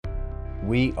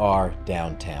We are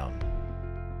downtown.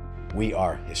 We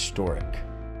are historic.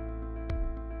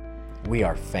 We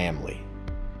are family.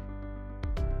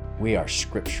 We are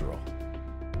scriptural.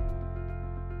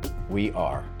 We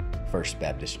are First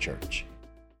Baptist Church.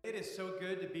 It is so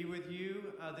good to be with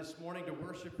you this morning, to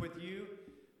worship with you.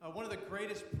 One of the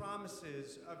greatest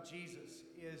promises of Jesus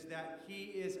is that he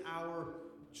is our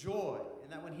joy,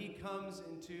 and that when he comes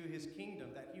into his kingdom,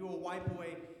 that he will wipe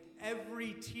away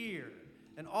every tear,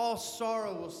 and all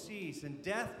sorrow will cease, and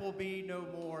death will be no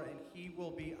more, and he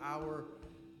will be our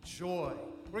joy.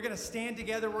 We're going to stand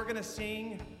together. We're going to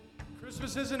sing.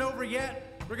 Christmas isn't over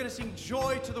yet. We're going to sing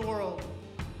joy to the world.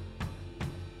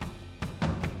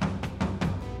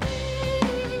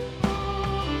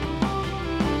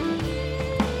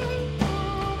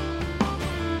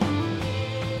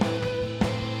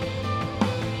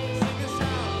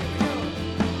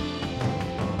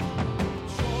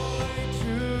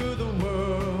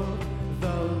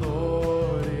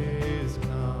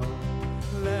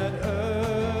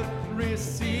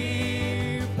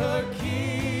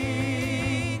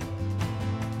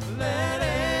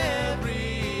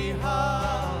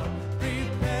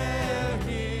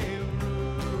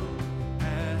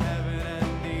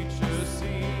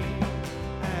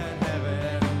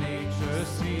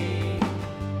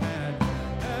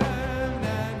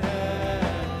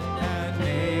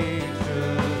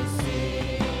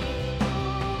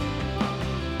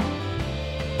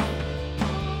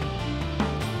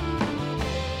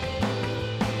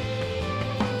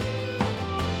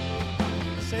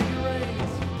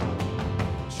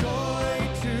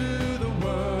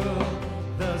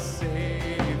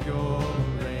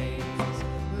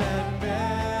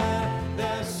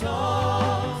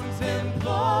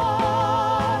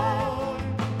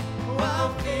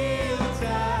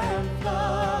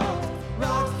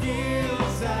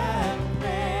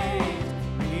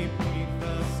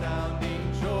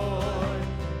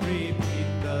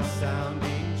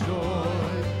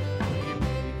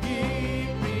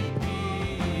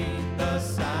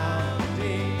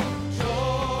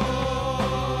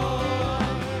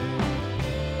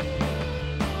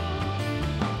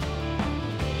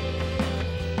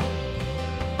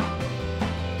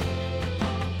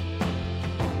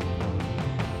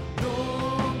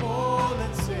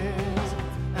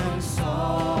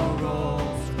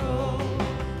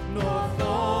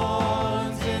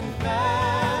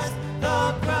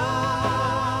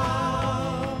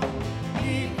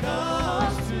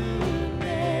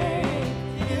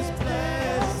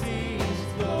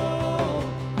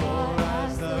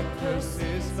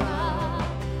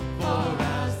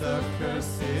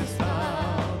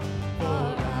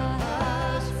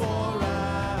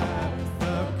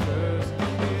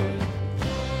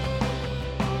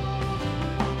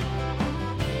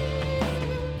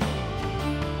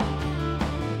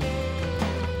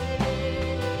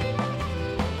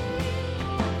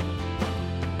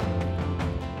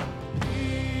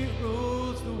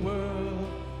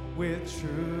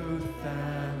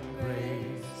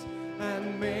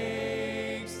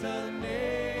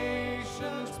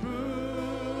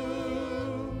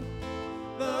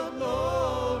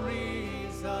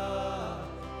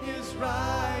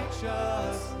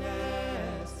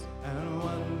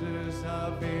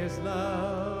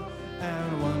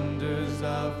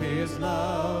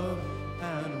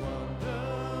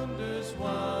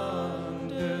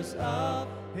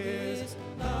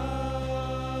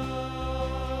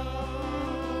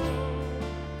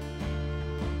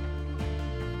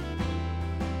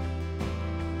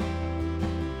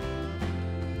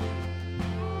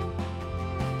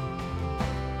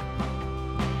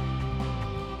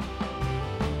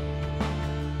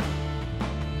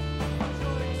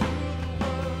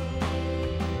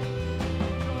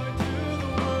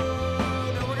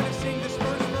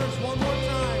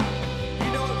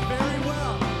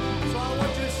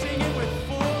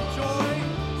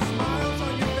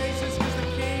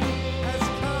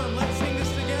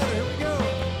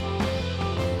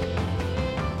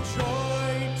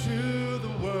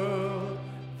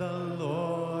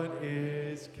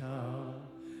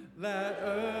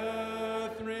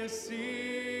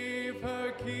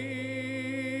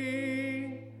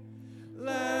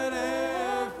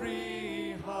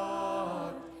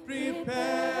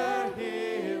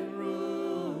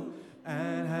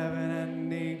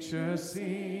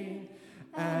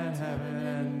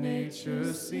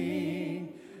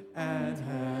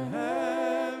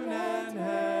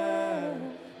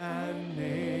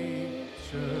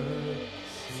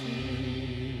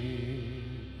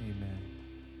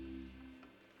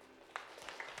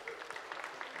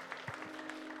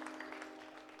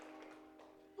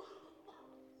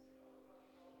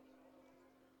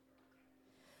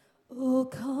 O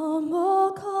come,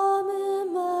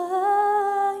 Emmanuel,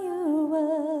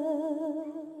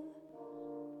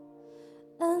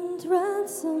 and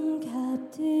ransom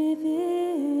captive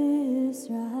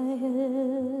Israel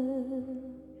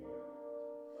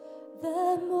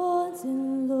that mourns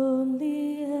in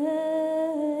lonely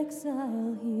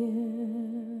exile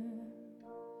here,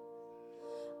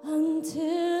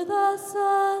 until the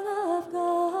Son of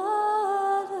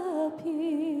God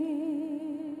appear.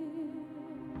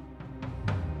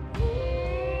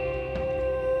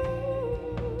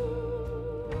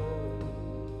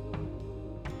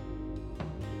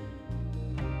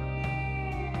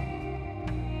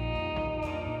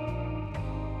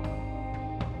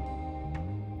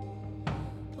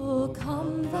 Oh,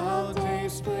 come thou day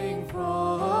spring from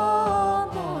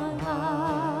on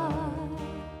high,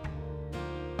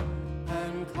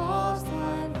 and cause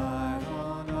thy light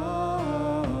on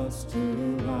us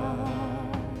to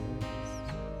rise.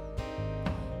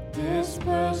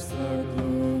 Disperse the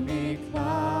gloomy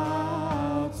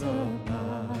clouds of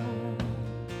night,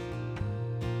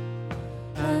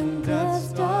 and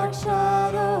death's dark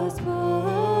shadows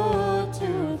put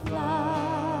to flight.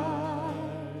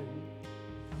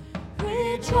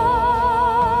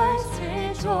 Rejoice,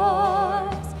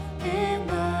 rejoice,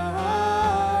 Emmanuel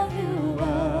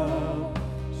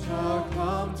shall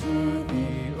come to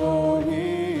thee, O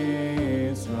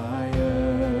Israel.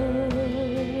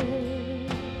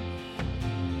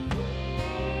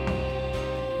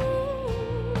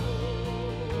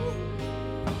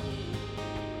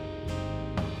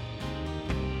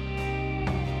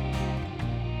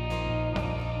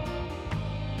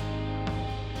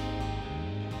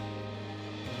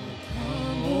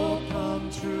 Come, O come,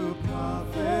 true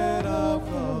prophet of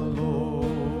the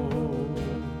Lord,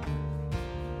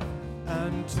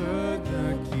 and turn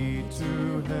the key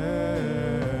to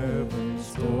heaven's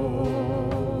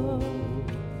door.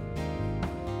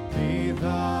 Be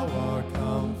thou our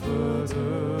comforter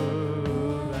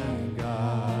and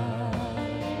guide,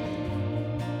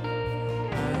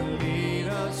 and lead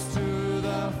us to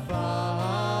the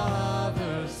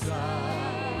Father's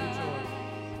side.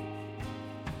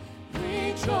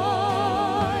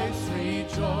 Rejoice,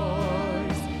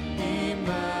 rejoice,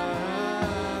 Emmanuel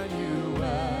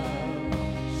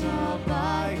shall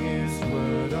by his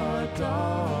word our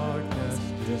darkness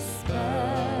dispel.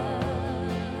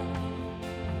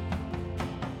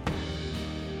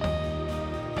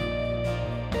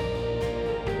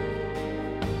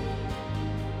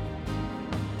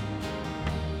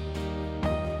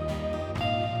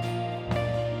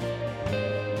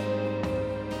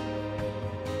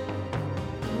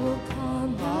 Oh,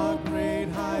 come, our great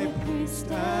high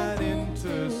priest, and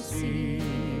intercede.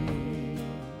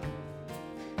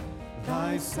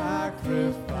 Thy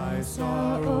sacrifice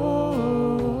our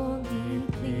only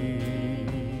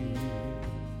plea.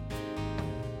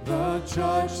 The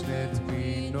judgment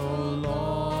we no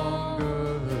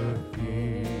longer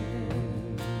fear.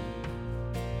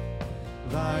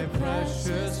 Thy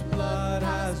precious blood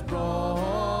has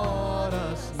brought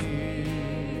us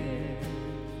near.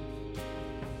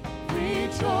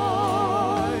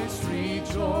 Rejoice,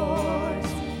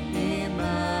 rejoice,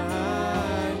 Emmanuel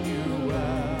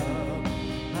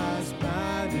has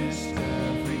banished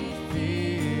every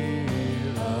fear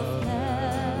of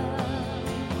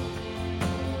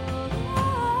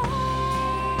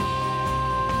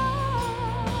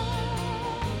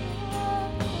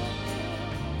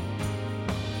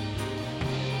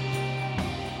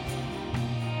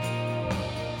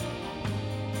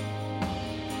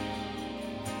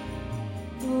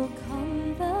Oh,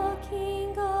 come thou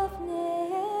King of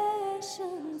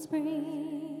nations,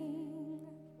 bring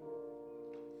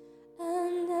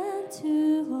an end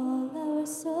to all our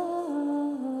suffering.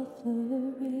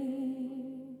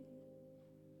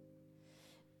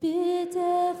 Bid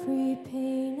every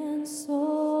pain and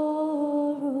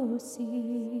sorrow cease,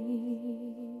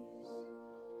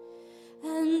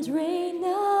 and reign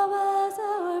now as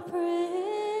our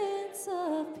Prince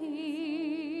of Peace.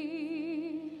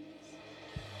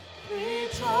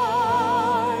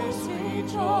 Rejoice,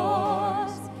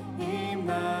 rejoice,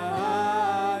 Emmanuel.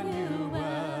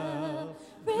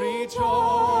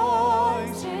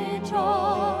 Rejoice,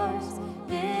 rejoice,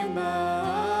 Emmanuel.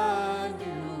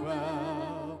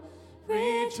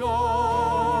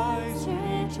 Rejoice,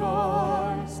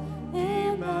 rejoice,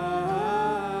 Emmanuel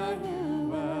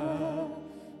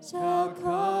shall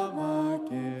come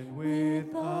again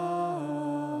with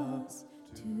us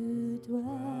to dwell.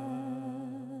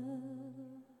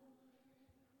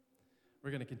 We're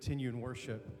going to continue in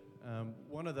worship.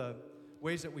 One of the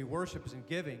ways that we worship is in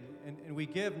giving. And we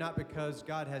give not because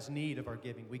God has need of our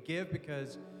giving. We give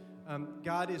because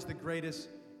God is the greatest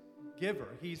giver.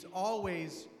 He's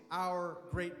always our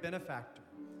great benefactor.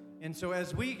 And so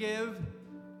as we give,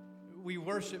 we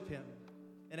worship him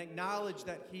and acknowledge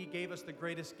that he gave us the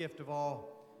greatest gift of all,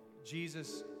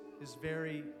 Jesus, his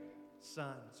very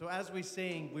Son. So as we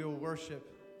sing, we will worship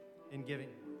in giving.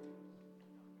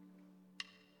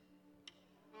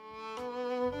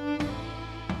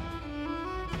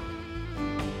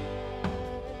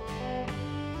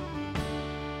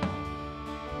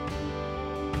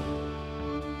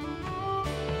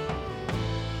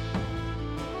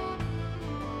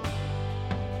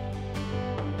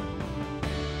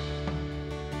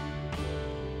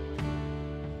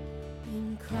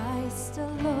 In Christ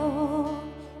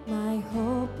alone, my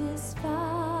hope is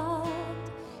found.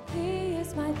 He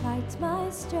is my light, my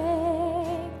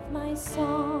strength, my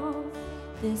song.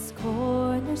 This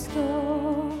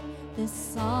cornerstone, this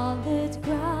solid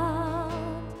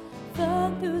ground,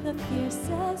 firm through the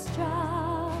fiercest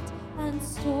drought and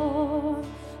storm.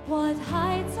 What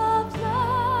heights of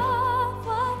love,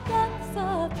 what depths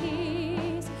of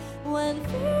peace, when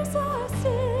fears are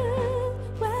still,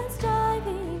 when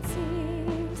striving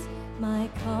cease. My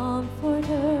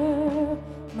comforter,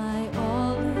 my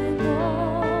all in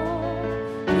all.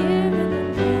 Here in the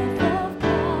breath of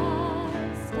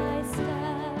Christ I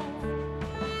stand.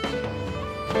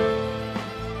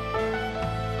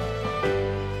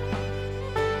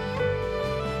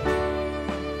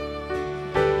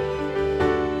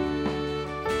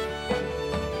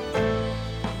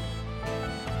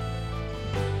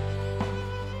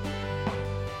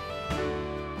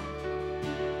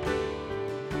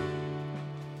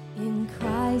 In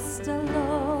Christ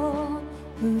alone,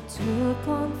 who took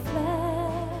on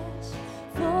flesh,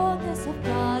 fullness of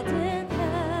God in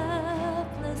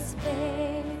helpless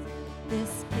faith,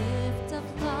 this gift of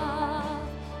love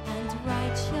and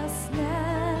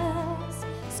righteousness,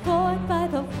 scorned by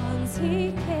the ones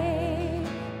he came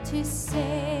to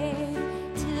save,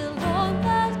 till on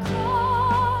that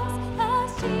cross,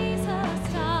 as Jesus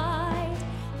died,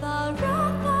 the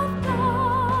wrath of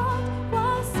God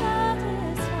was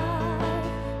satisfied.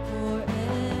 For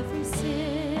every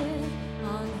sin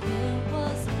on him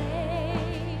was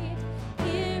laid.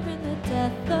 Here in the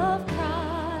death of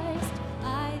Christ I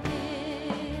live.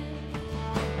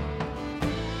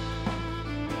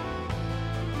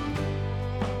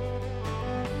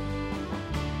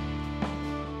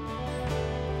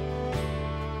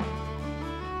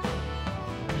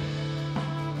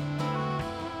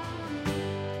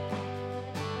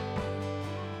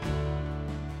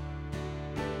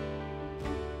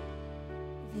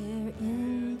 There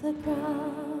in the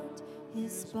ground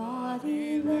his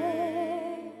body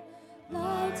lay,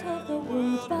 light of the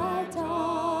world by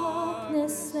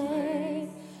darkness slain,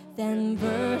 then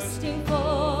bursting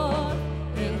forth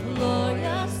in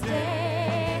glorious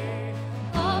day,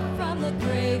 up from the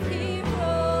grave he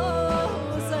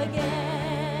rose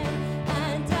again,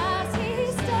 and as he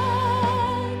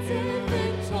stands in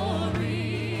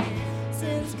victory,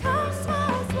 since Christ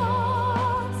has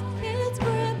lost his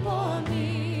grip on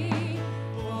me,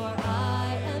 for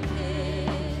I am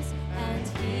his and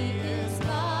he is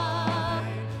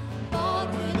mine, bought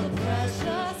with the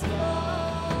precious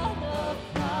blood of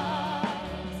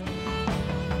Christ.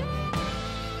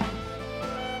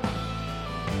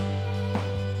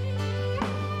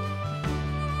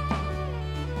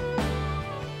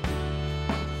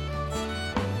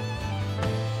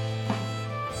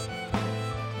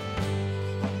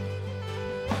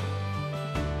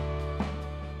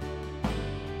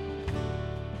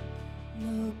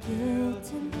 No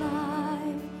guilt in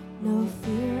life, no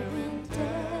fear in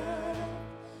death.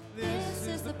 This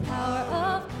is the power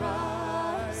of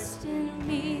Christ in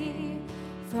me.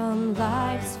 From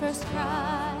life's first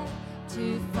cry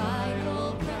to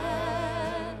final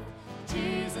breath,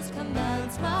 Jesus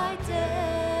commands my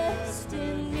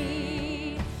destiny.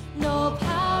 No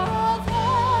power of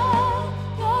hell,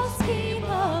 no scheme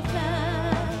of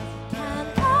man can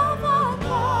ever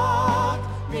pluck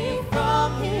me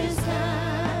from his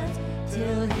hand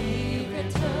till he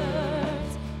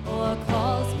returns or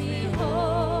calls me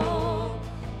home.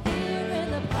 Here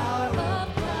in the power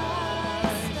of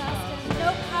Christ I stand. No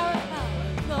power of hell,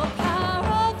 no power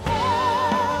of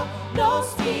hell, no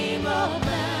scheme of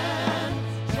man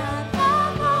can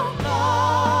ever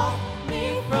pluck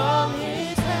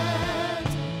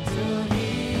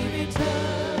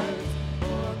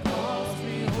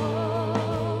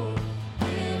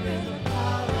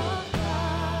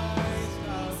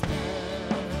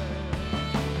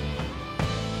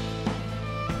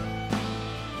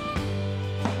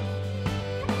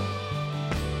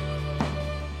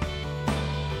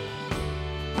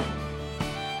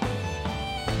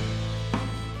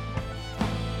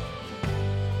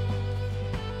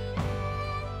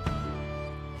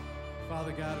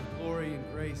Father God of glory and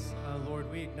grace,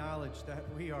 Lord, we acknowledge that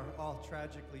we are all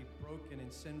tragically broken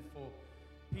and sinful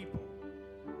people.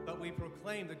 But we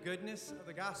proclaim the goodness of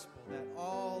the gospel, that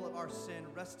all of our sin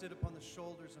rested upon the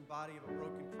shoulders and body of a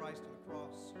broken Christ on the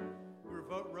cross,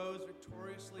 who rose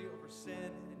victoriously over sin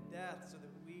and death so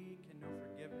that we can know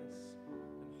forgiveness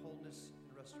and wholeness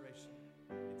and restoration.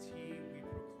 It's He we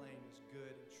proclaim is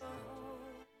good and true.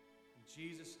 In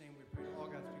Jesus' name we pray. All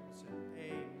God's people said,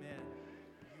 amen.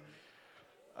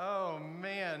 Oh,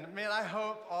 man, I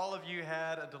hope all of you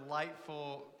had a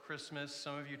delightful Christmas.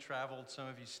 Some of you traveled, some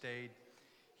of you stayed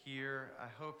here. I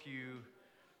hope you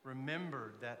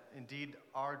remembered that indeed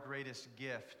our greatest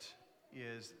gift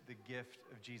is the gift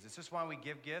of Jesus. This is why we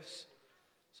give gifts.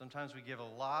 Sometimes we give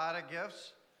a lot of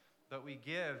gifts, but we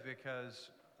give because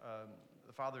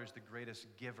the Father is the greatest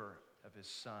giver of His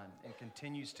Son and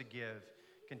continues to give,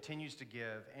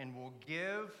 and will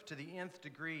give to the nth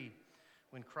degree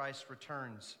when Christ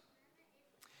returns.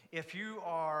 If you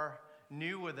are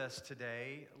new with us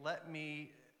today, let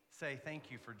me say thank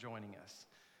you for joining us.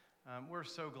 We're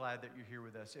so glad that you're here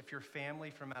with us. If you're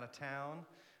family from out of town,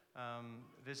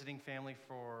 visiting family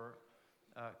for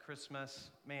Christmas,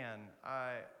 man,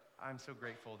 I'm so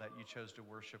grateful that you chose to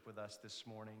worship with us this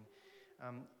morning.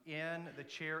 In the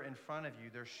chair in front of you,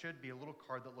 there should be a little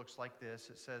card that looks like this.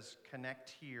 It says, Connect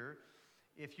Here.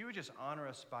 If you would just honor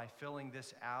us by filling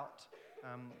this out,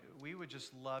 we would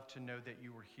just love to know that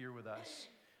you were here with us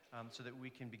so that we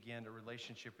can begin a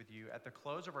relationship with you. At the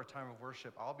close of our time of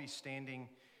worship, I'll be standing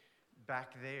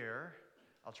back there.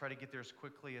 I'll try to get there as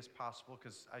quickly as possible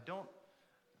because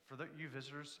you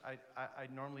visitors, I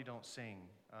normally don't sing.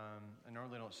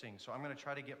 So I'm going to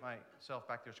try to get myself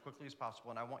back there as quickly as possible,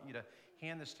 and I want you to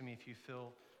hand this to me if you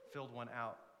filled one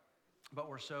out. But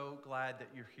we're so glad that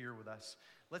you're here with us.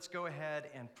 Let's go ahead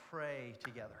and pray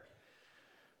together.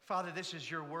 Father, this is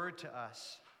your word to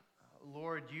us.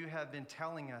 Lord, you have been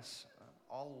telling us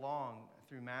all along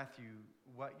through Matthew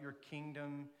what your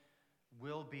kingdom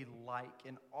will be like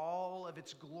in all of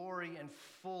its glory and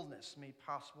fullness made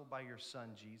possible by your Son,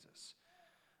 Jesus.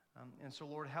 And so,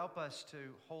 Lord, help us to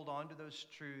hold on to those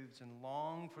truths and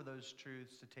long for those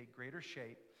truths to take greater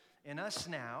shape in us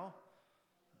now,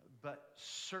 but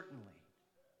certainly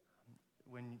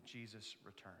when Jesus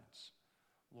returns.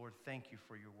 Lord, thank you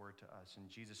for your word to us. In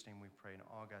Jesus' name we pray, and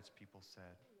all God's people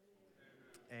said,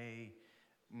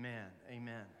 Amen.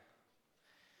 Amen.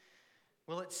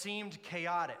 Well, it seemed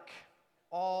chaotic,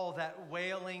 all that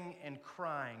wailing and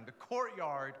crying. The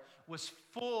courtyard was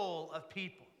full of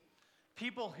people.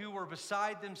 People who were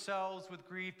beside themselves with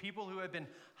grief, people who had been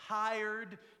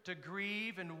hired to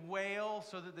grieve and wail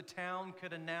so that the town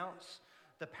could announce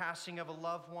the passing of a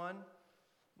loved one.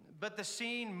 But the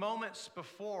scene moments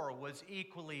before was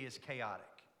equally as chaotic.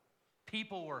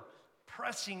 People were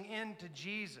pressing into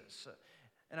Jesus,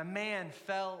 and a man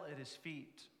fell at his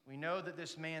feet. We know that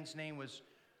this man's name was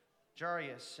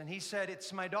Jairus, and he said,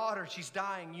 "It's my daughter, she's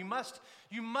dying. You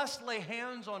must lay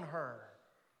hands on her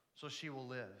so she will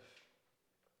live."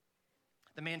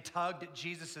 The man tugged at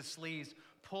Jesus' sleeves,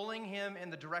 pulling him in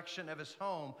the direction of his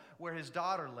home where his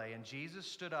daughter lay, and Jesus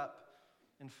stood up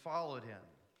and followed him.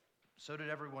 So did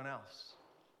everyone else.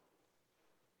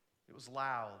 It was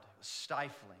loud, it was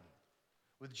stifling,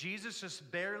 with Jesus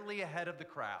just barely ahead of the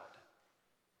crowd.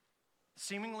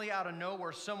 Seemingly out of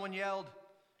nowhere, someone yelled,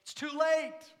 "It's too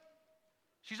late.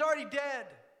 She's already dead.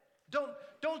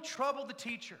 Don't trouble the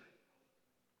teacher."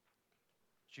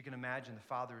 As you can imagine, the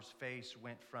father's face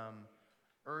went from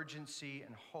urgency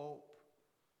and hope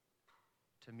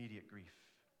to immediate grief.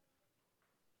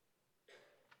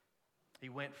 He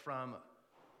went from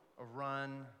a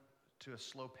run to a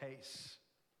slow pace,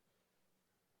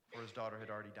 for his daughter had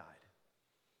already died.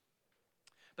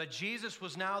 But Jesus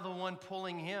was now the one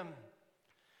pulling him,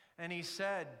 and he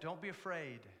said, "Don't be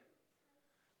afraid,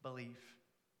 believe."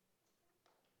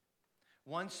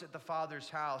 Once at the Father's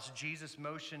house, Jesus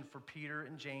motioned for Peter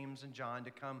and James and John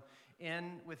to come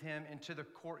in with him into the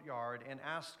courtyard and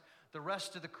asked the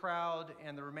rest of the crowd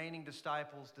and the remaining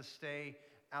disciples to stay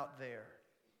out there.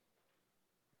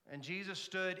 And Jesus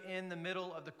stood in the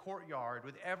middle of the courtyard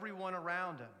with everyone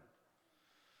around him.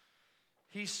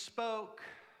 He spoke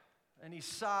and he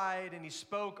sighed and he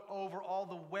spoke over all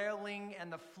the wailing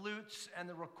and the flutes and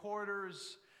the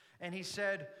recorders. And he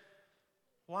said,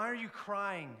 "Why are you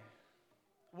crying?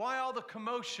 Why all the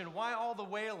commotion? Why all the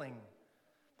wailing?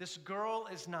 This girl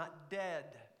is not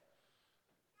dead.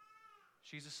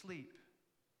 She's asleep."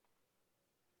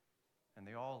 And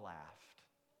they all laughed.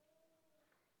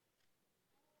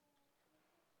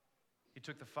 He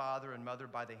took the father and mother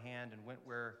by the hand and went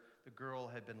where the girl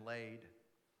had been laid.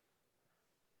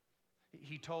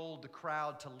 He told the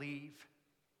crowd to leave.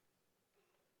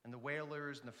 And the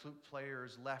wailers and the flute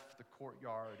players left the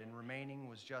courtyard, and remaining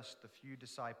was just the few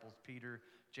disciples, Peter,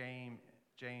 James,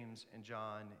 and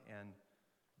John, and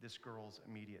this girl's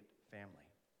immediate family.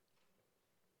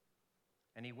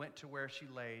 And he went to where she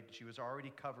laid. She was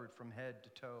already covered from head to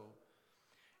toe.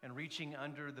 And reaching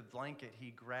under the blanket,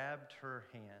 he grabbed her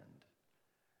hand.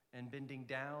 And bending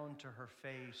down to her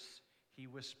face, he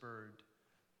whispered,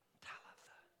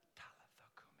 Talitha, Talitha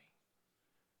Kumi,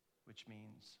 which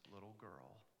means, little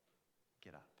girl,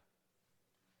 get up.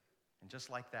 And just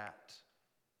like that,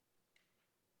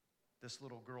 this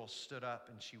little girl stood up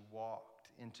and she walked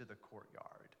into the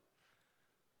courtyard.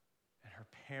 And her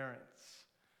parents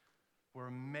were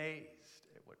amazed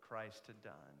at what Christ had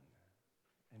done.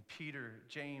 And Peter,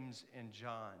 James, and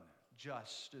John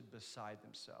just stood beside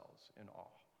themselves in awe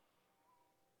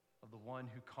of the one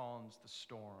who calms the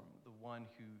storm, the one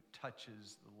who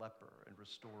touches the leper and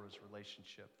restores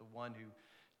relationship, the one who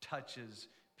touches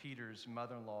Peter's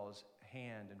mother-in-law's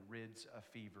hand and rids a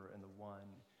fever, and the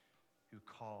one who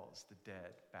calls the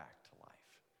dead back to life.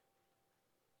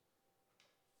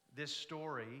 This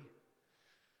story,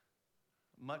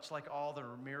 much like all the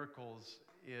miracles,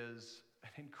 is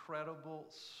an incredible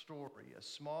story, a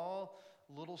small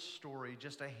little story,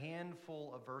 just a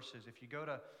handful of verses. If you go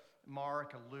to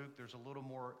Mark or Luke, there's a little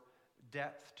more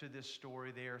depth to this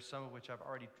story there, some of which I've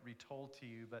already retold to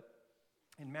you. But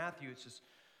in Matthew, it's this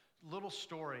little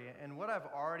story. And what I've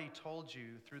already told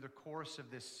you through the course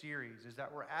of this series is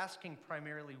that we're asking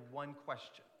primarily one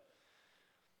question.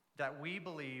 That we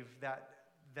believe that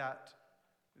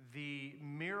the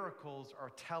miracles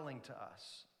are telling to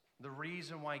us. The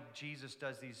reason why Jesus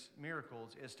does these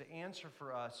miracles is to answer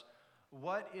for us,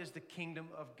 what is the kingdom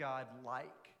of God like?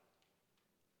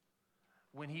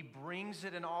 When he brings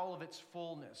it in all of its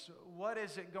fullness, what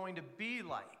is it going to be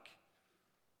like?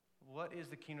 What is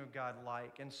the kingdom of God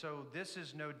like? And so this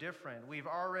is no different. We've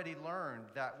already learned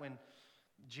that when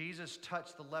Jesus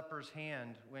touched the leper's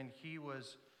hand, when he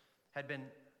had been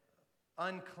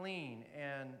unclean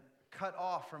and cut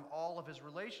off from all of his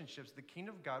relationships, the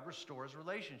kingdom of God restores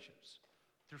relationships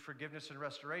through forgiveness and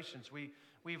restorations.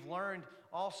 We've learned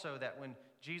also that when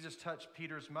Jesus touched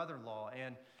Peter's mother-in-law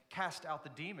and cast out the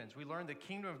demons, we learned the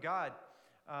kingdom of God,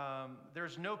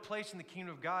 there's no place in the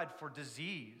kingdom of God for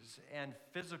disease and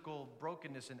physical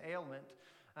brokenness and ailment.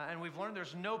 And we've learned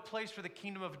there's no place for the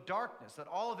kingdom of darkness, that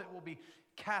all of it will be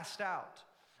cast out.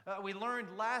 We learned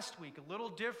last week a little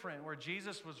different, where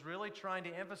Jesus was really trying to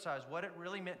emphasize what it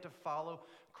really meant to follow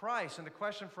Christ. And the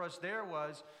question for us there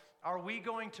was, are we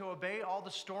going to obey all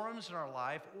the storms in our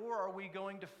life, or are we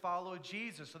going to follow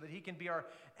Jesus so that he can be our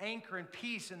anchor and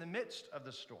peace in the midst of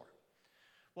the storm?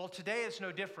 Well, today it's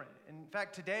no different. In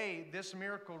fact, today this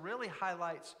miracle really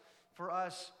highlights for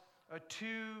us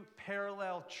two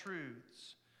parallel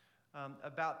truths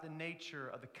about the nature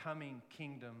of the coming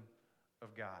kingdom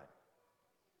of God.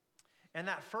 And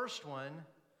that first one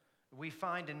we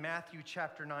find in Matthew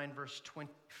chapter 9, verse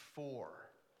 24.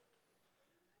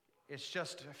 It's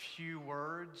just a few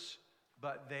words,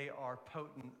 but they are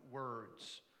potent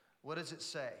words. What does it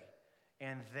say?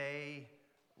 And they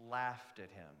laughed at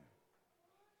him.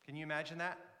 Can you imagine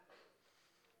that?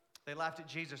 They laughed at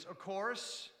Jesus. Of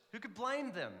course, who could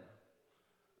blame them?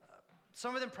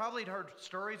 Some of them probably had heard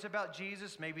stories about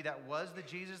Jesus. Maybe that was the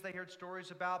Jesus they heard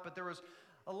stories about, but there was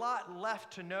a lot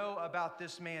left to know about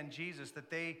this man, Jesus, that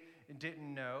they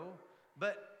didn't know.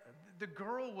 But the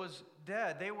girl was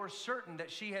dead. They were certain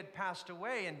that she had passed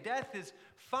away, and death is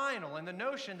final. And the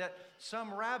notion that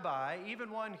some rabbi, even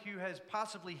one who has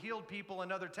possibly healed people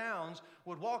in other towns,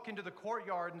 would walk into the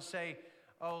courtyard and say,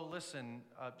 oh, listen,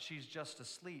 she's just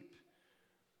asleep.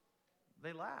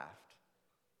 They laughed.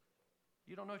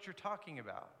 You don't know what you're talking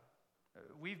about.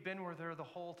 We've been with her the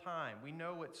whole time. We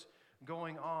know what's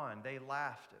going on. They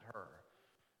laughed at her.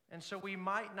 And so we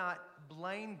might not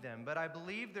blame them, but I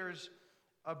believe there's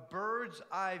a bird's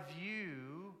eye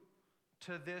view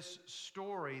to this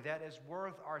story that is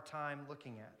worth our time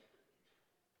looking at.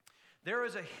 There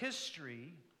is a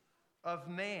history of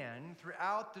man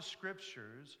throughout the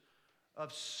scriptures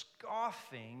of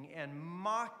scoffing and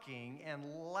mocking and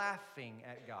laughing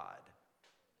at God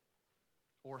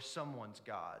or someone's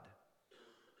God.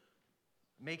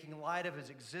 Making light of his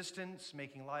existence,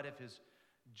 making light of his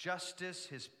justice,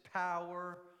 his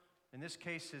power, in this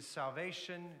case, his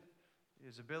salvation,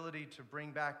 his ability to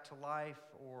bring back to life,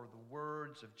 or the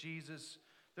words of Jesus.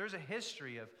 There's a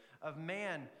history of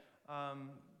man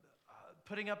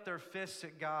putting up their fists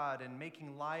at God and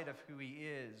making light of who he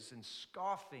is and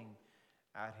scoffing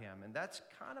at him. And that's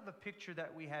kind of a picture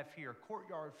that we have here, a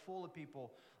courtyard full of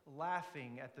people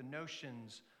laughing at the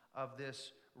notions of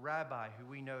this rabbi who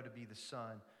we know to be the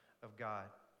Son of God.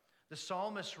 The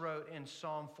psalmist wrote in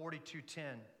Psalm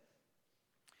 42:10,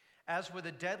 "As with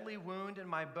a deadly wound in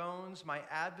my bones, my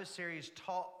adversaries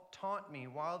taunt me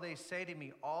while they say to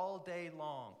me all day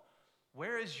long,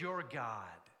 'Where is your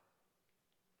God?'"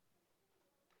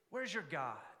 Where's your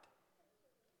God?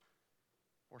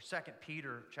 Or 2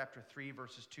 Peter chapter 3,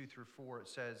 verses 2 through 4, it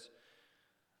says,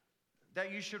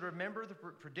 "That you should remember the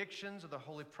predictions of the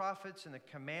holy prophets and the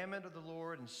commandment of the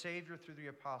Lord and Savior through the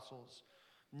apostles,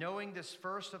 knowing this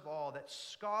first of all, that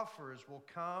scoffers will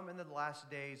come in the last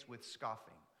days with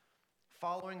scoffing,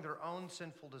 following their own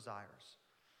sinful desires.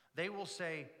 They will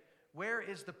say, 'Where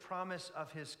is the promise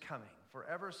of his coming? For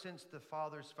ever since the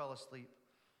fathers fell asleep,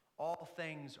 all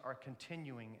things are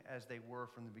continuing as they were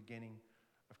from the beginning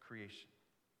of creation.'"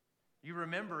 You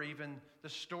remember even the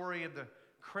story of the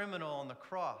criminal on the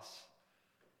cross,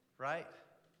 right?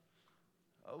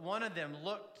 One of them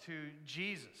looked to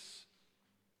Jesus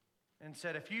and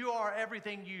said, "If you are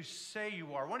everything you say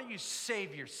you are, why don't you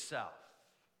save yourself?"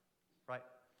 Right?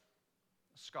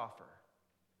 A scoffer.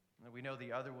 And we know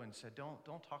the other one said,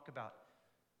 don't talk about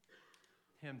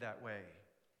him that way.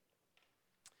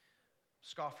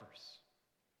 Scoffers.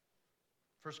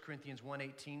 1 Corinthians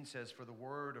 1:18 says, "For the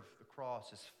word of the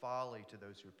cross is folly to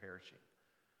those who are perishing,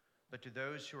 but to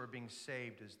those who are being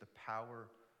saved is the power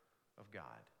of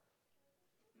God."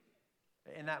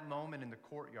 In that moment in the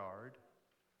courtyard,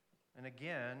 and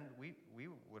again, we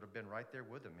would have been right there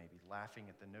with them, maybe laughing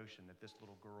at the notion that this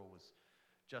little girl was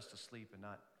just asleep and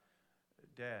not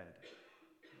dead.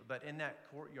 But in that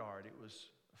courtyard, it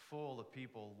was full of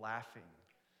people laughing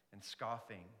and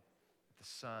scoffing at the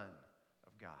Son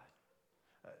of God.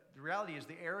 The reality is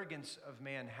the arrogance of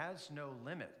man has no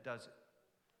limit, does it?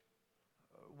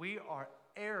 We are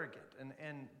arrogant,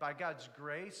 and by God's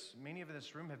grace, many of us in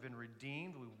this room have been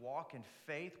redeemed. We walk in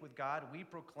faith with God. We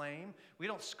proclaim, we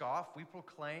don't scoff, we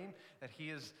proclaim that He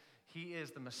is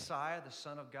the Messiah, the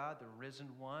Son of God, the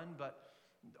risen one. But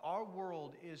our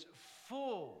world is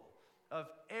full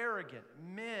of arrogant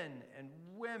men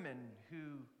and women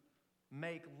who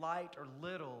make light or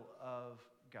little of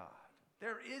God.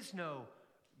 There is no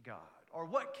God. Or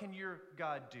what can your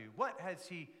God do? What has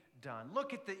He done?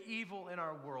 Look at the evil in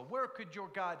our world. Where could your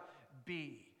God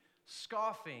be?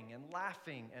 Scoffing and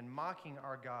laughing and mocking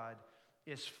our God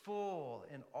is full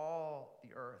in all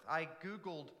the earth. I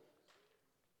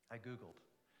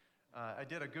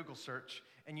did a Google search,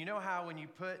 and you know how when you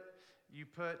put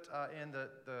in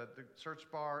the search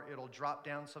bar, it'll drop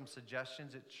down some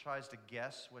suggestions. It tries to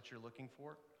guess what you're looking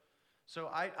for. So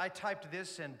I typed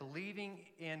this in, "believing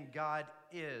in God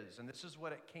is," and this is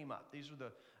what it came up. These were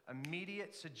the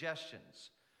immediate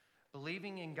suggestions.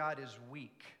 Believing in God is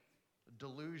weak,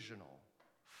 delusional,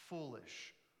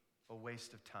 foolish, a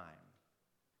waste of time.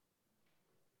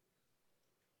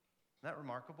 Isn't that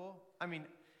remarkable? I mean,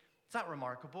 it's not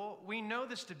remarkable. We know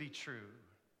this to be true.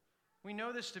 We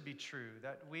know this to be true,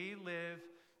 that we live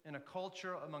in a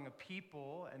culture among a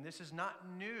people, and this is not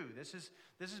new. This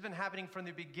has been happening from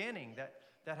the beginning, that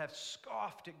have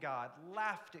scoffed at God,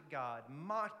 laughed at God,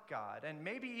 mocked God, and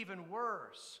maybe even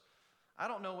worse. I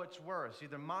don't know what's worse,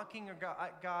 either mocking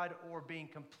at God or being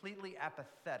completely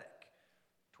apathetic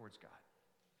towards God.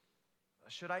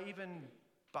 Should I even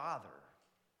bother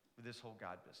with this whole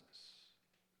God business?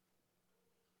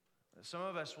 Some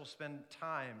of us will spend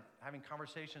time having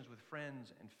conversations with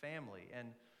friends and family,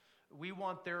 and we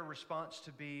want their response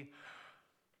to be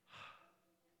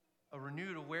a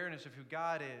renewed awareness of who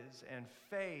God is and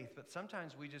faith, but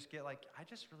sometimes we just get like, I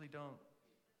just really don't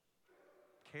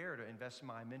care to invest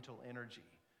my mental energy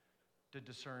to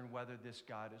discern whether this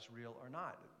God is real or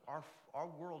not. Our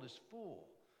world is full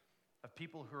of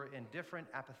people who are indifferent,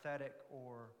 apathetic,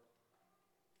 or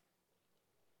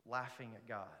laughing at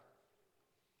God.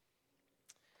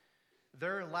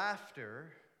 Their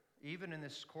laughter, even in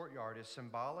this courtyard, is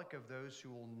symbolic of those who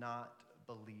will not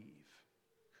believe,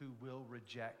 who will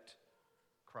reject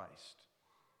Christ.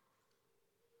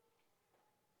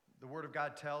 The Word of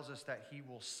God tells us that He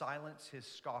will silence His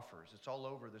scoffers. It's all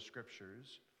over the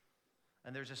Scriptures.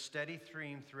 And there's a steady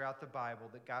theme throughout the Bible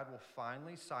that God will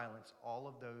finally silence all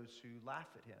of those who laugh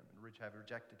at Him and have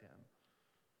rejected Him.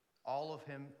 All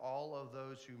of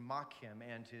those who mock Him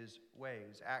and His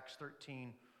ways. Acts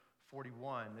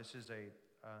 13:41. This is a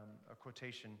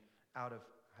quotation out of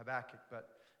Habakkuk, but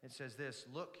it says this: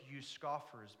 "Look, you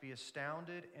scoffers, be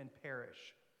astounded and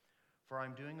perish, for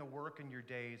I'm doing a work in your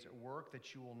days, a work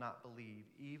that you will not believe,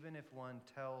 even if one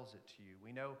tells it to you."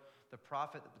 We know the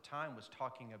prophet at the time was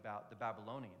talking about the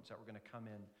Babylonians that were going to come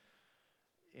in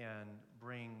and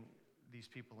bring these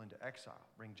people into exile,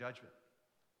 bring judgment.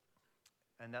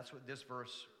 And that's what this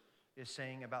verse is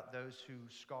saying about those who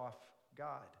scoff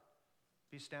God.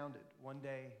 Be astounded. One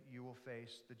day you will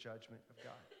face the judgment of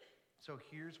God. So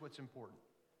here's what's important.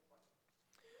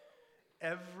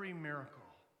 Every miracle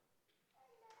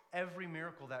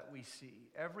that we see,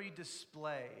 every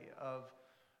display of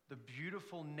the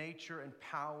beautiful nature and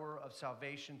power of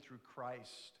salvation through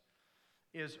Christ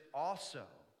is also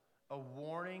a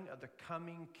warning of the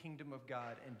coming kingdom of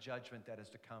God and judgment that is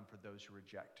to come for those who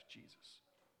reject Jesus.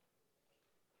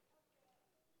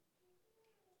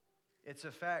 It's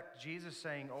a fact, Jesus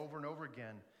saying over and over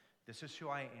again, this is who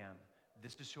I am,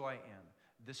 this is who I am,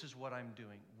 this is what I'm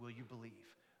doing. Will you believe?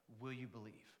 Will you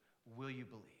believe? Will you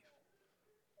believe?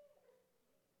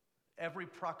 Every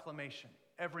proclamation,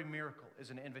 every miracle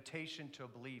is an invitation to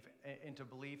into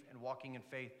belief and walking in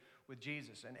faith with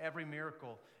Jesus. And every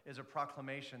miracle is a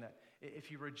proclamation that if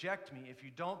you reject me, if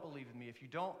you don't believe in me, if you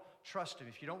don't trust him,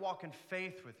 if you don't walk in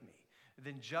faith with me,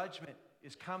 then judgment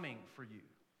is coming for you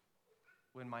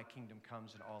when my kingdom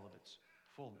comes in all of its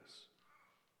fullness.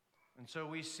 And so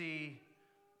we see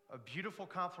a beautiful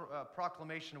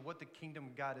proclamation of what the kingdom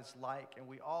of God is like, and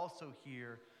we also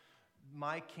hear,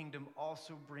 my kingdom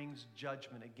also brings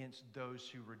judgment against those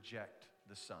who reject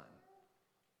the Son.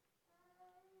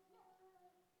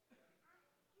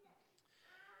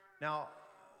 Now,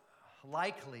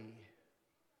 likely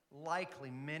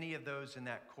many of those in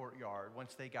that courtyard,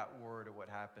 once they got word of what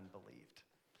happened, believed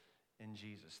in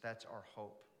Jesus. That's our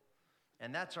hope.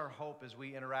 And that's our hope as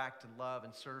we interact and love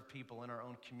and serve people in our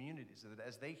own communities, that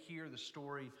as they hear the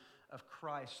story of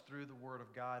Christ through the Word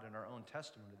of God and our own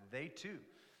testimony, they too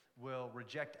will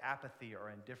reject apathy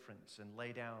or indifference and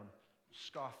lay down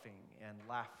scoffing and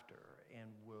laughter and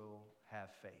will have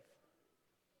faith.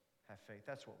 Have faith.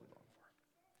 That's what we long for.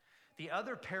 The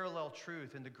other parallel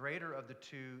truth, and the greater of the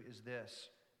two, is this,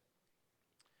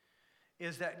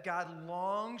 is that God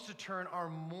longs to turn our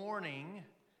mourning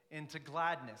into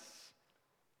gladness.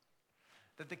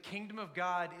 That the kingdom of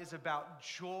God is about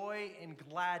joy and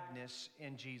gladness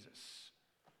in Jesus.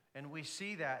 And we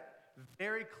see that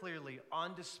very clearly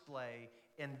on display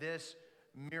in this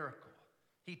miracle.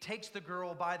 He takes the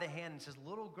girl by the hand and says,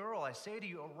 little girl, I say to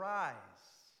you, arise,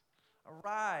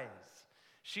 arise.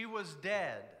 She was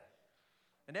dead.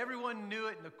 And everyone knew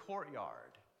it in the courtyard.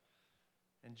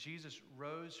 And Jesus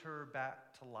rose her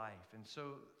back to life. And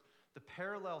so the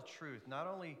parallel truth, not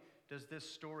only does this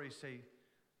story say,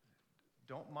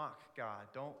 don't mock God,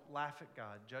 don't laugh at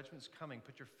God, judgment's coming,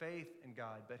 put your faith in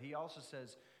God, but he also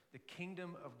says the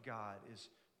kingdom of God is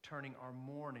turning our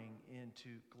mourning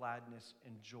into gladness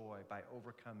and joy by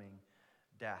overcoming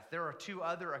death. There are two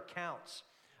other accounts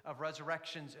of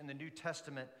resurrections in the New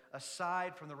Testament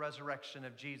aside from the resurrection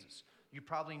of Jesus. You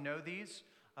probably know these.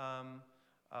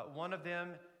 One of them,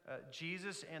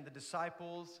 Jesus and the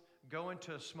disciples go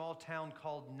into a small town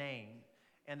called Nain,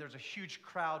 and there's a huge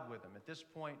crowd with him. At this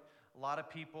point, a lot of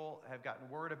people have gotten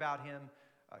word about him.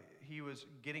 He was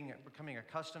becoming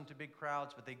accustomed to big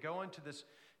crowds, but they go into this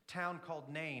town called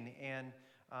Nain, and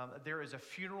there is a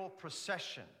funeral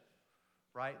procession,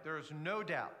 right? There is no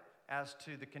doubt as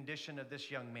to the condition of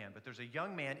this young man, but there's a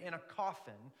young man in a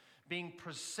coffin being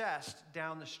processed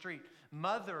down the street.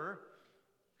 Mother,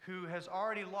 who has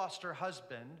already lost her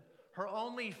husband, her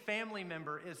only family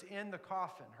member is in the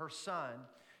coffin, her son.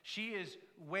 She is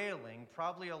wailing,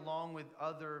 probably along with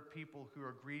other people who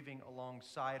are grieving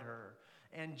alongside her.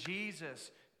 And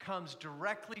Jesus comes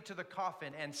directly to the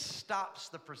coffin and stops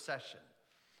the procession.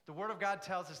 The Word of God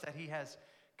tells us that he has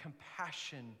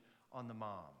compassion on the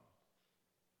mom.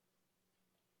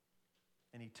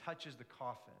 And he touches the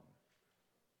coffin,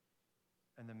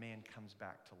 and the man comes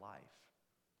back to life.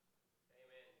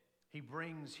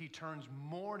 Amen. He turns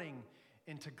mourning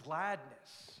into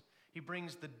gladness. He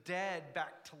brings the dead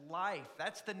back to life.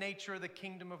 That's the nature of the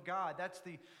kingdom of God. That's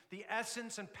the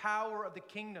essence and power of the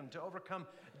kingdom, to overcome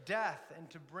death and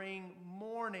to bring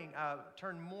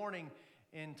turn mourning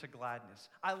into gladness.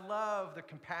 I love the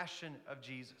compassion of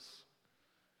Jesus.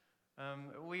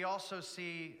 We also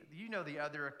see, the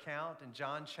other account in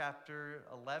John chapter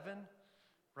 11,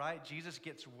 right? Jesus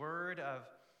gets word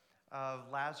of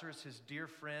Lazarus, his dear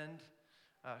friend,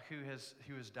 who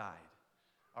has died.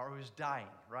 Or who's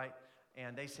dying, right?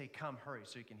 And they say, come, hurry,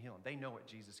 so you can heal him. They know what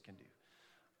Jesus can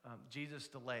do. Jesus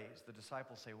delays. The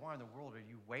disciples say, why in the world are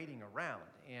you waiting around?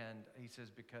 And he says,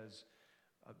 because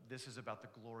this is about the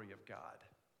glory of God,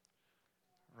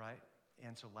 right?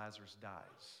 And so Lazarus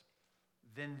dies.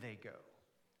 Then they go.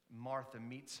 Martha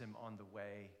meets him on the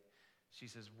way. She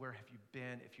says, where have you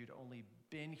been? If you'd only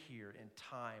been here in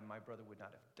time, my brother would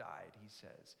not have died, he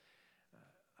says.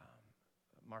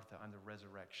 Martha, I'm the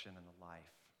resurrection and the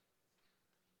life,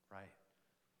 right?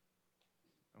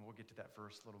 And we'll get to that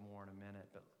verse a little more in a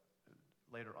minute, but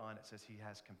later on it says he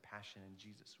has compassion and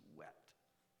Jesus wept.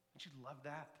 Don't you love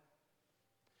that?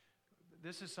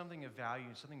 This is something of value,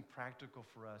 something practical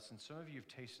for us, and some of you have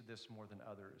tasted this more than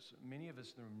others. Many of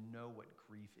us know what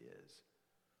grief is.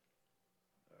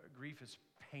 Grief is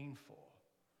painful.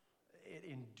 It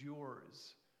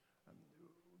endures.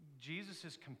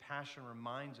 Jesus' compassion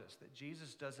reminds us that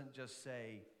Jesus doesn't just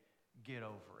say, get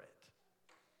over it.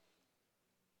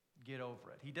 Get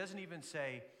over it. He doesn't even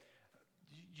say,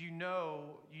 you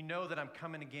know that I'm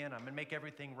coming again. I'm going to make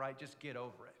everything right. Just get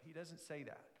over it. He doesn't say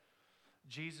that.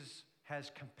 Jesus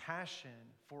has compassion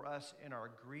for us in our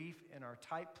grief, in our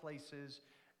tight places,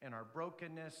 in our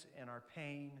brokenness, in our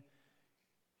pain.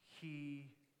 He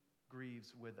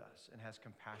grieves with us and has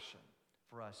compassion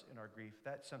for us in our grief.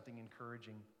 That's something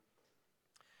encouraging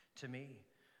to me.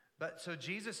 But so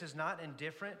Jesus is not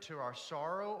indifferent to our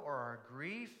sorrow or our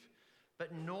grief,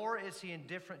 but nor is he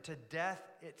indifferent to death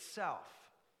itself.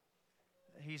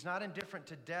 He's not indifferent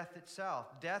to death itself.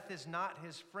 Death is not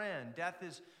his friend. Death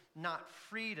is not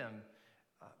freedom.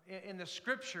 In the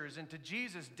scriptures and to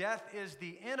Jesus, death is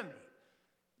the enemy.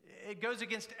 It goes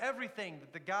against everything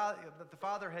that the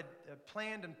Father had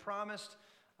planned and promised.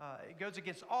 It goes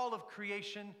against all of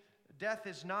creation. Death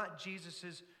is not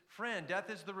Jesus' friend. Death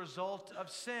is the result of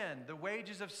sin. The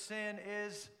wages of sin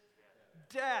is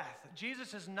death.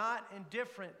 Jesus is not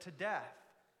indifferent to death.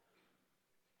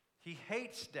 He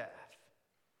hates death.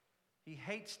 He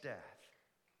hates death.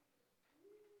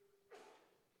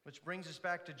 Which brings us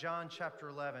back to John chapter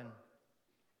 11.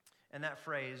 And that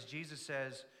phrase, Jesus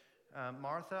says,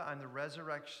 Martha, I'm the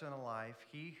resurrection and life.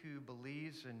 He who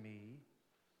believes in me,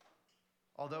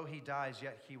 although he dies,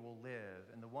 yet he will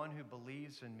live. And the one who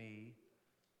believes in me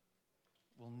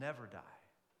will never die.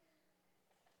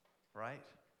 Right?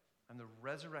 I'm the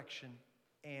resurrection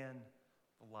and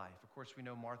the life. Of course, we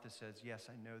know Martha says, yes,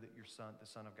 I know that you're the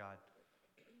Son of God,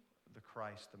 the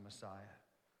Christ, the Messiah.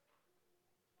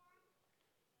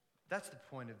 That's the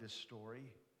point of this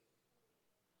story.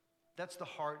 That's the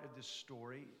heart of this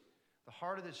story. The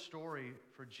heart of this story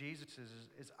for Jesus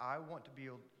is I want to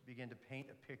begin to paint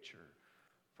a picture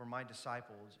for my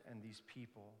disciples and these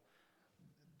people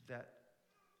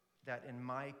that in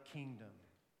my kingdom,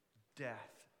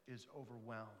 death is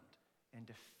overwhelmed and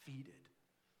defeated.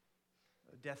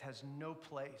 Death has no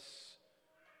place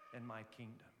in my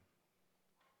kingdom.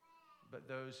 But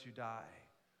those who die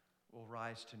will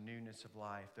rise to newness of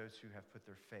life, those who have put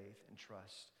their faith and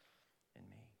trust in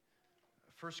me.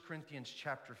 1 Corinthians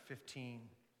chapter 15,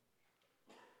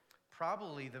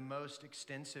 probably the most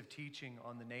extensive teaching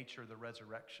on the nature of the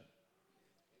resurrection.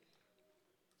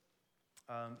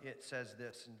 It says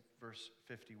this in verse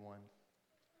 51.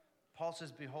 Paul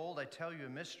says, behold, I tell you a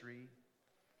mystery.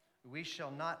 We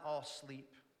shall not all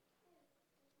sleep,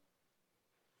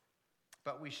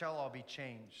 but we shall all be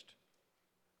changed.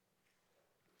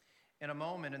 In a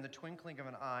moment, in the twinkling of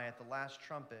an eye, at the last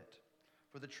trumpet,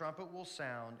 for the trumpet will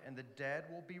sound, and the dead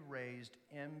will be raised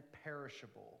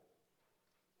imperishable.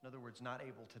 In other words, not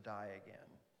able to die again.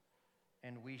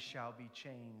 And we shall be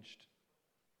changed.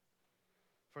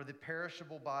 For the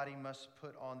perishable body must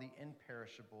put on the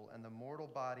imperishable, and the mortal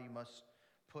body must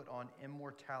put on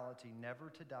immortality, never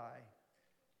to die.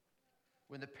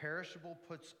 When the perishable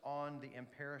puts on the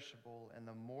imperishable, and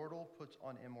the mortal puts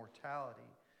on immortality,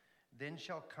 then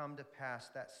shall come to pass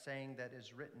that saying that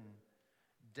is written,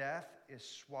 death is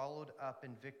swallowed up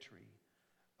in victory.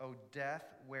 O death,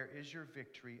 where is your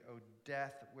victory? O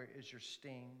death, where is your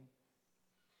sting?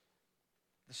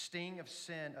 The sting of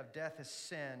sin, of death is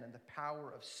sin, and the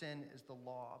power of sin is the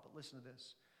law. But listen to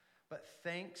this. But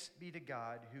thanks be to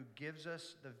God who gives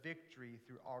us the victory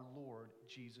through our Lord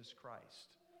Jesus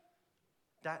Christ.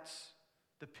 That's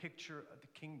the picture of the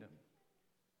kingdom.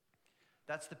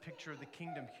 That's the picture of the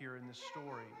kingdom here in this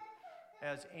story.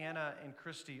 As Anna and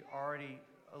Christy already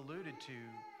alluded to,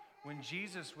 when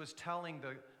Jesus was telling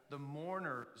the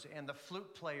mourners and the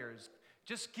flute players,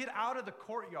 just get out of the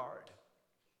courtyard.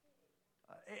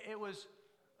 It was,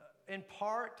 in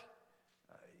part,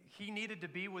 he needed to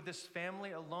be with this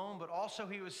family alone, but also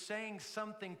he was saying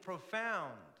something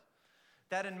profound,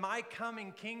 that in my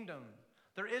coming kingdom,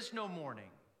 there is no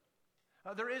mourning.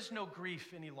 There is no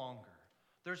grief any longer.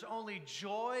 There's only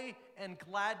joy and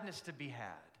gladness to be had.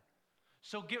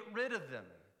 So get rid of them.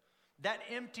 That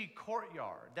empty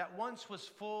courtyard that once was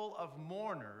full of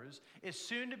mourners is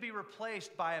soon to be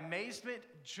replaced by amazement,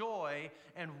 joy,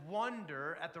 and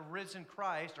wonder at the risen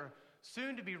Christ, or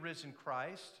soon to be risen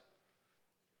Christ.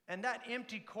 And that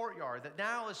empty courtyard that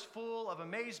now is full of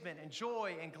amazement and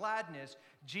joy and gladness,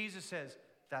 Jesus says,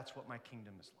 that's what my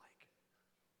kingdom is like.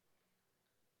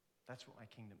 That's what my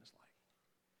kingdom is like.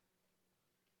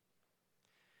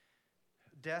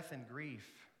 Death and grief,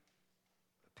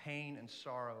 pain and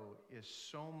sorrow is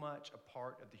so much a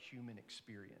part of the human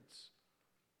experience,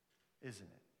 isn't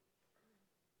it?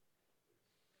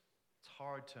 It's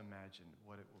hard to imagine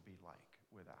what it will be like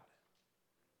without it.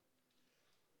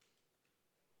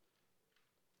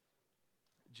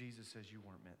 Jesus says you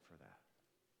weren't meant for that.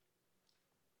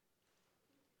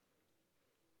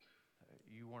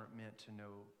 You weren't meant to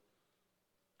know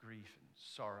grief and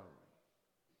sorrow,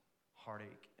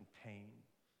 heartache and pain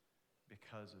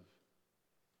because of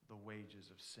the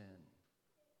wages of sin.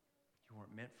 You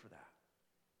weren't meant for that.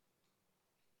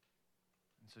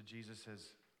 And so Jesus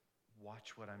says,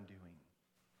 watch what I'm doing.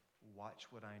 Watch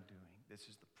what I'm doing. This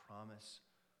is the promise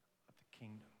of the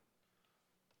kingdom.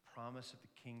 The promise of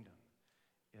the kingdom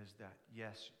is that,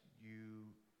 yes, you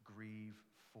grieve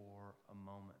for a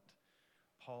moment.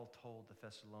 Paul told the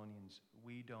Thessalonians,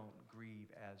 we don't grieve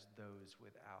as those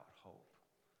without hope.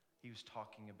 He was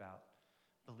talking about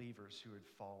believers who had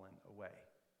fallen away.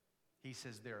 He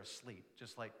says they're asleep,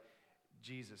 just like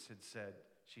Jesus had said,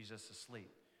 she's just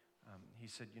asleep. He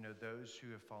said, those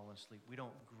who have fallen asleep, we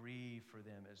don't grieve for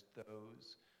them as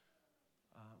those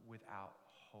without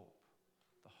hope.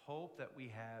 The hope that we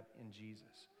have in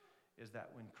Jesus is that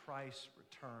when Christ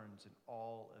returns in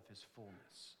all of his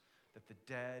fullness, that the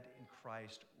dead in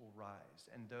Christ will rise,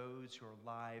 and those who are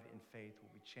alive in faith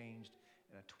will be changed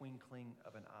in a twinkling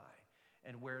of an eye.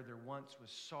 And where there once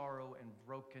was sorrow and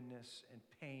brokenness and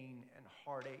pain and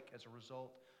heartache as a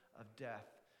result of death,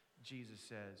 Jesus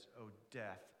says, oh,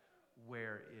 death,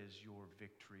 where is your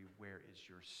victory? Where is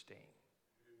your sting?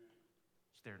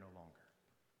 It's there no longer.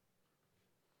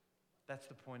 That's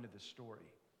the point of the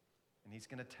story. And he's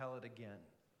going to tell it again.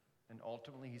 And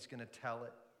ultimately, he's going to tell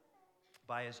it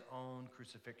by his own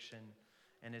crucifixion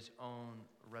and his own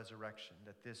resurrection,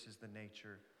 that this is the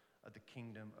nature of the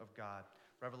kingdom of God.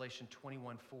 Revelation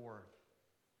 21:4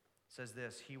 says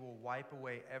this, he will wipe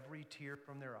away every tear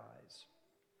from their eyes,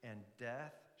 and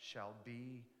death shall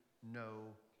be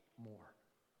no more.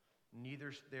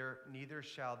 Neither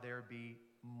shall there be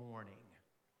mourning,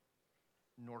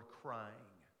 nor crying,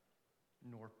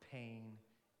 nor pain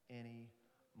any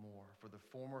more, for the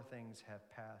former things have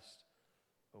passed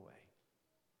away.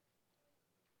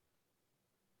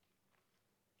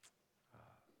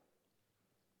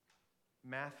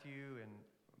 Matthew and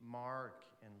Mark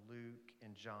and Luke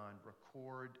and John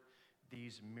record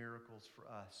these miracles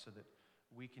for us so that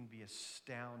we can be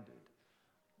astounded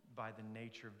by the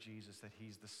nature of Jesus, that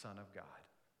he's the Son of God,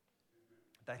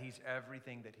 that he's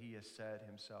everything that he has said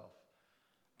himself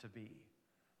to be.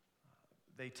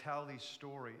 They tell these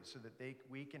stories so that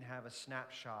we can have a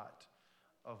snapshot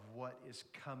of what is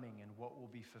coming and what will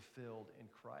be fulfilled in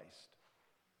Christ.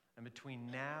 And between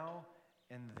now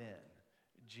and then,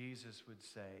 Jesus would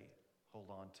say, hold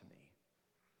on to me.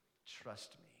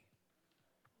 Trust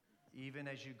me. Even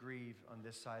as you grieve on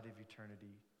this side of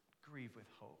eternity, grieve with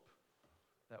hope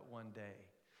that one day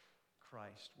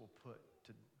Christ will put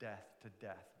to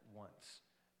death once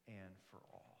and for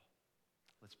all.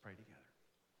 Let's pray together.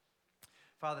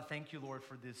 Father, thank you, Lord,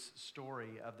 for this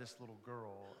story of this little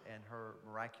girl and her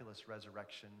miraculous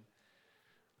resurrection.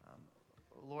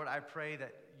 Lord, I pray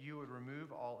that you would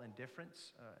remove all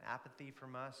indifference, apathy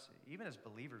from us. Even as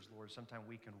believers, Lord, sometimes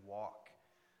we can walk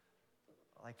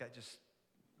like that, it's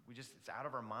out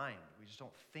of our mind. We just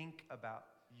don't think about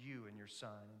you and your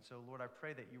Son. And so, Lord, I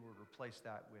pray that you would replace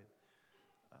that with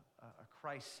a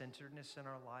Christ-centeredness in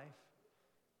our life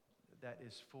that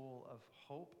is full of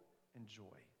hope and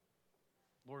joy.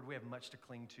 Lord, we have much to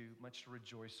cling to, much to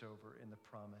rejoice over in the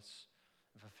promise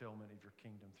and fulfillment of your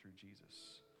kingdom through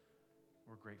Jesus.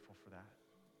 We're grateful for that.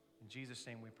 In Jesus'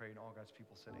 name we pray, and all God's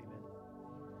people said amen.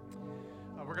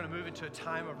 We're going to move into a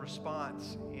time of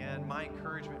response, and my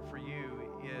encouragement for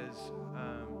you is,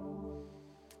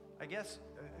 I guess,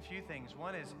 a few things.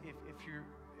 One is, if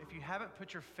you haven't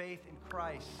put your faith in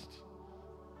Christ,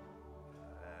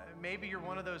 maybe you're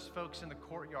one of those folks in the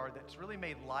courtyard that's really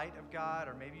made light of God,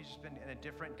 or maybe you've just been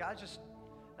indifferent. God's just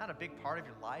not a big part of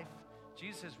your life.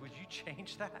 Jesus says, would you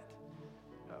change that?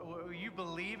 Will you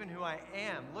believe in who I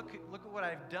am? Look at what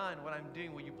I've done, what I'm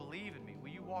doing. Will you believe in me? Will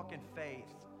you walk in faith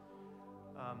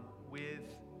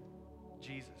with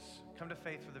Jesus? Come to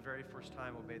faith for the very first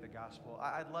time, obey the gospel.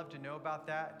 I'd love to know about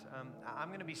that. I'm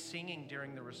going to be singing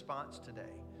during the response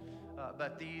today.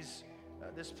 But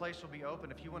this place will be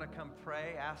open. If you want to come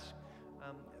pray,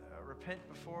 repent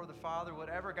before the Father,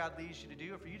 whatever God leads you to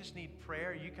do. If you just need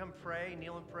prayer, you come pray,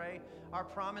 kneel and pray. Our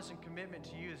promise and commitment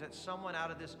to you is that someone out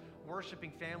of this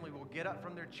worshiping family will get up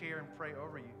from their chair and pray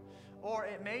over you. Or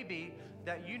it may be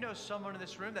that you know someone in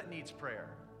this room that needs prayer.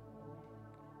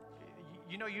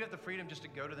 You know you have the freedom just to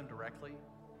go to them directly.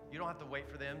 You don't have to wait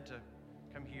for them to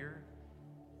come here.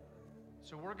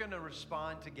 So we're going to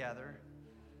respond together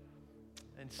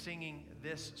and singing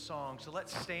this song. So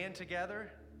let's stand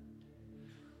together.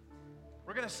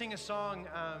 We're going to sing a song.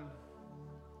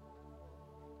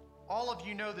 All of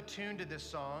you know the tune to this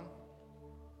song.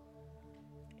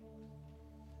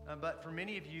 But for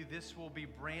many of you, this will be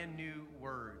brand new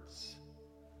words.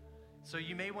 So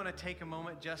you may want to take a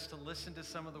moment just to listen to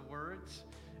some of the words.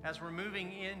 As we're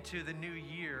moving into the new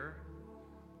year,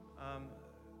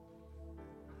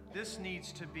 this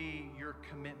needs to be your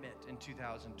commitment in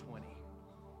 2020.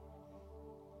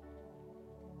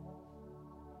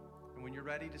 And when you're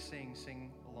ready to sing,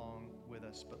 sing along with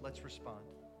us. But let's respond.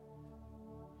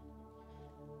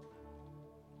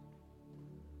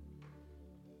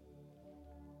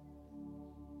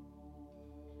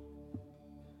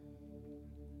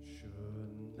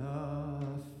 Should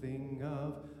nothing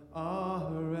of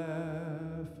our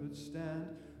efforts stand,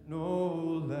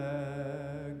 no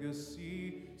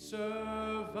legacy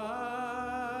survive,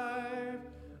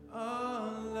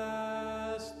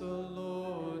 unless the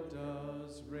Lord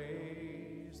does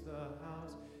raise the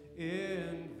house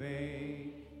in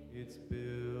vain, its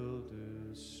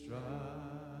builders strive.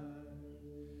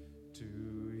 To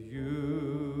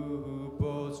you who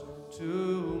boast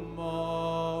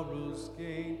tomorrow's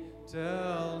gain,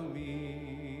 tell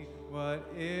me,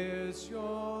 what is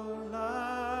your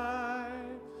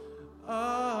life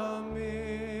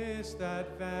amidst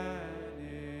that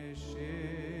vanishes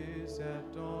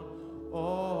at dawn?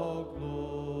 All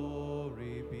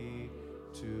glory be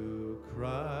to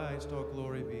Christ. All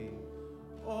glory be.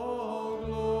 All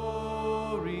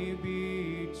glory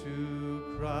be to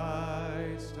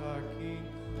Christ our King.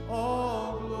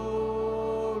 All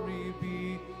glory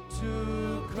be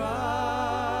to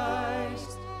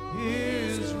Christ.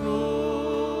 His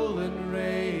rule and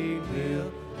reign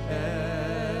will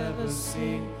ever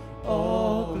sing.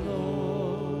 All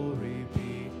glory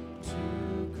be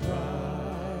to Christ.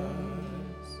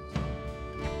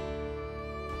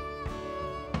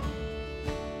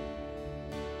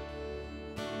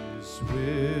 His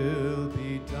will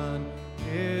be done,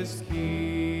 His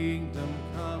kingdom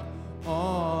come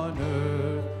on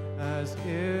earth as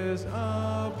is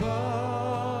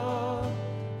above.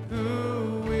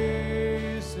 Who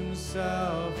is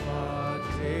Himself our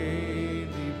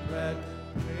daily bread?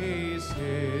 Praise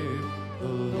Him, the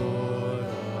Lord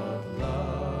of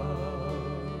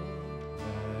love.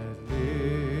 That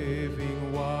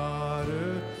living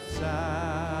water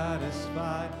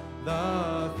satisfy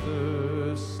the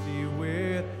thirsty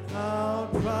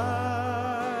without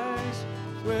price.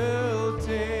 We'll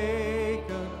take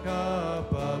a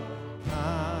cup of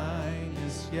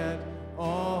kindness, yet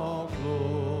all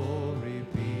glory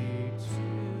be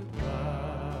to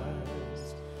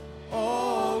Christ.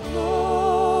 All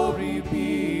glory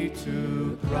be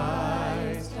to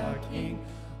Christ our King.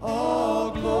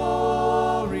 All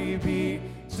glory be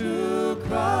to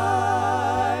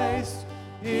Christ.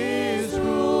 His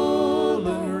rule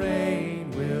and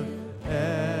reign will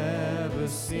ever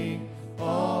sing.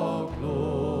 All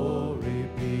glory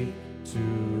be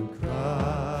to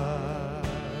Christ.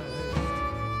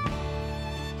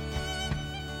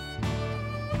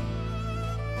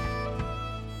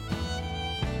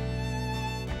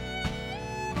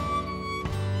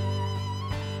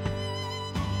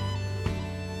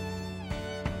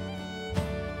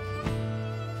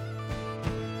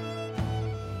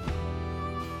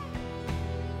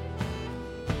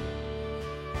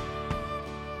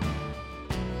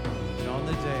 And on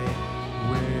the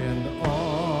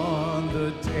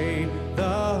day,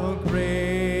 the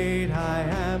great I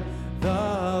am,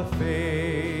 the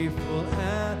faithful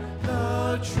and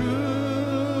the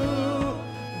true,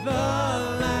 the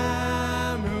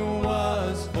Lamb who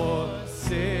was for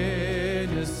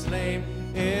sinners slain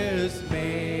is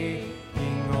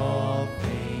making all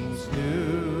things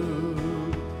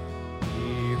new.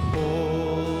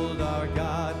 Behold, our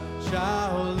God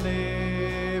shall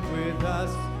live with us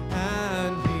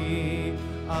and be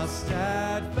our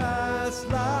steadfast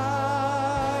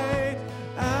light,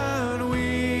 and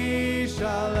we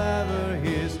shall ever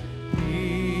His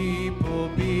people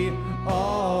be.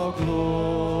 All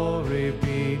glory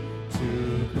be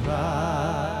to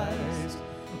Christ.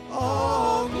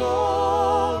 All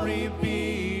glory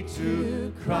be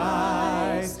to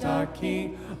Christ our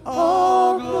King.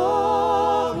 All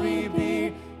glory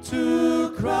be to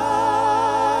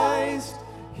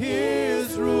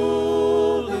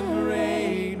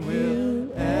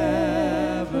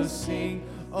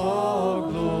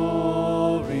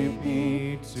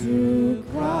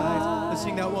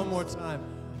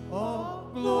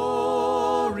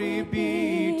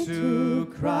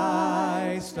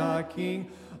Christ our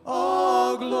King.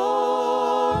 All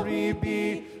glory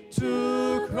be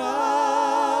to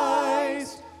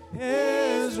Christ.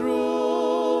 His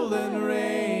rule and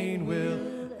reign will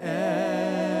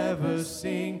ever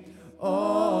sing.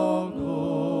 All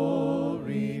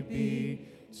glory be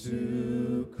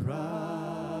to Christ.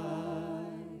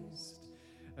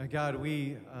 God,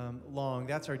 we long,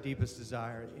 that's our deepest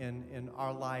desire in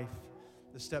our life,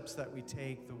 the steps that we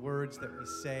take, the words that we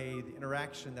say, the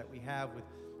interaction that we have with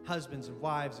husbands and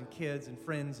wives and kids and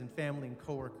friends and family and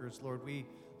coworkers. Lord, we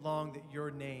long that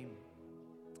your name,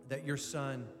 that your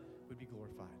Son would be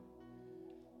glorified.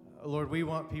 Lord, we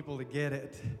want people to get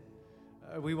it.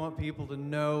 We want people to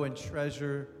know and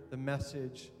treasure the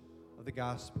message of the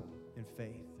gospel in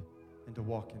faith and to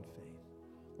walk in faith.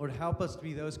 Lord, help us to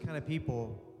be those kind of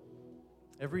people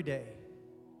every day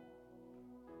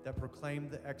that proclaim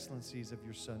the excellencies of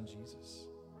your Son, Jesus.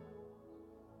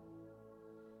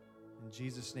 In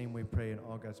Jesus' name we pray, and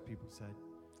all God's people said,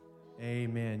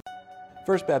 amen.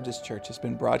 First Baptist Church has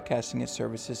been broadcasting its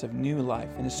services of new life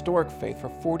and historic faith for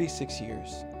 46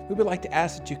 years. We would like to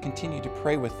ask that you continue to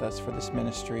pray with us for this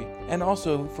ministry and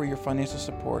also for your financial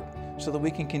support so that we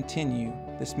can continue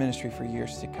this ministry for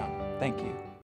years to come. Thank you.